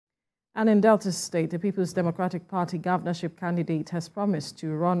And in Delta State, the People's Democratic Party governorship candidate has promised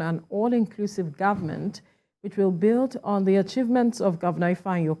to run an all-inclusive government which will build on the achievements of Governor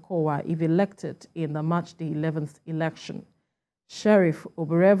Ifeanyi Okowa if elected in the March the 11th election. Sheriff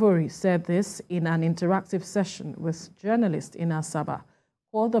Oborevwori said this in an interactive session with journalists in Asaba,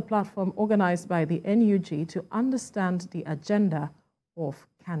 called the platform organized by the NUJ to understand the agenda of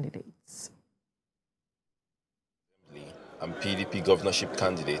candidates. And PDP governorship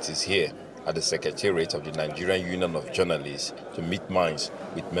candidate is here at the Secretariat of the Nigerian Union of Journalists to meet minds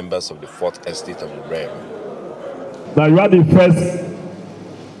with members of the 4th Estate of the realm. Now you are the first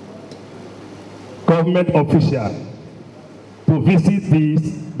government official to visit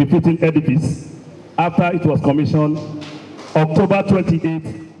this befitting edifice after it was commissioned October 28,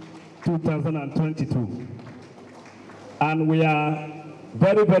 2022. And we are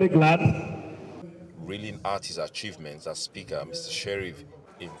very, very glad. Reeling out his achievements as Speaker, Mr. Sheriff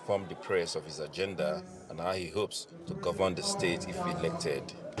informed the press of his agenda and how he hopes to govern the state if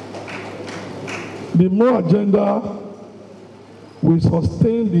elected. The more agenda will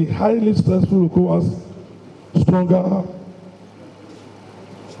sustain the highly stressful ECOWAS stronger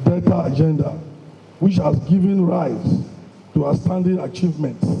Delta agenda, which has given rise to outstanding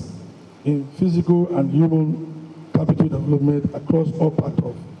achievements in physical and human capital development across all parts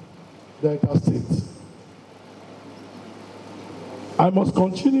of Delta State. I must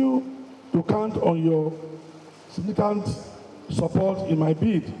continue to count on your significant support in my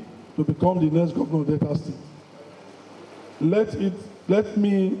bid to become the next governor of Delta State. Let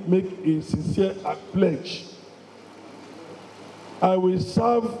me make a sincere pledge. I will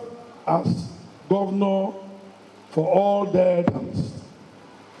serve as governor for all Deltans.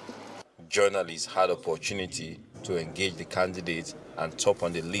 Journalists had opportunity to engage the candidate, and top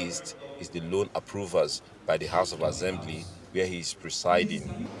on the list is the loan approvers by the House of Assembly, where he is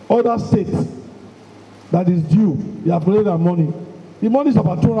presiding. Other states that is due, they have collected their money. The money is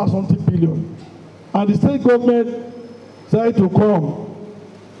about 200-something billion. And the state government decided to come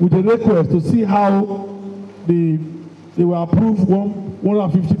with a request to see how they will approve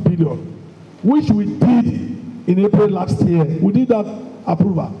 150 billion, which we did in April last year. We did that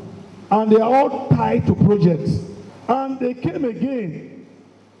approval. And they are all tied to projects. And they came again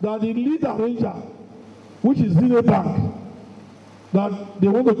that the lead arranger, which is Zenith Bank, that they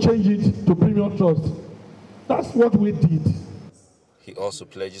want to change it to Premium Trust. That's what we did. He also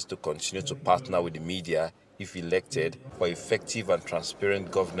pledges to continue to partner with the media if elected for effective and transparent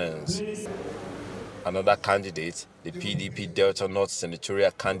governance. Another candidate, the PDP Delta North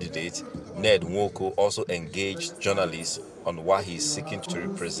senatorial candidate, Ned Nwoko, also engaged journalists on why he is seeking to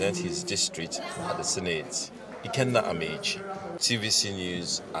represent his district at the Senate. Ikenna Amechi, TVC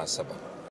News, Asaba.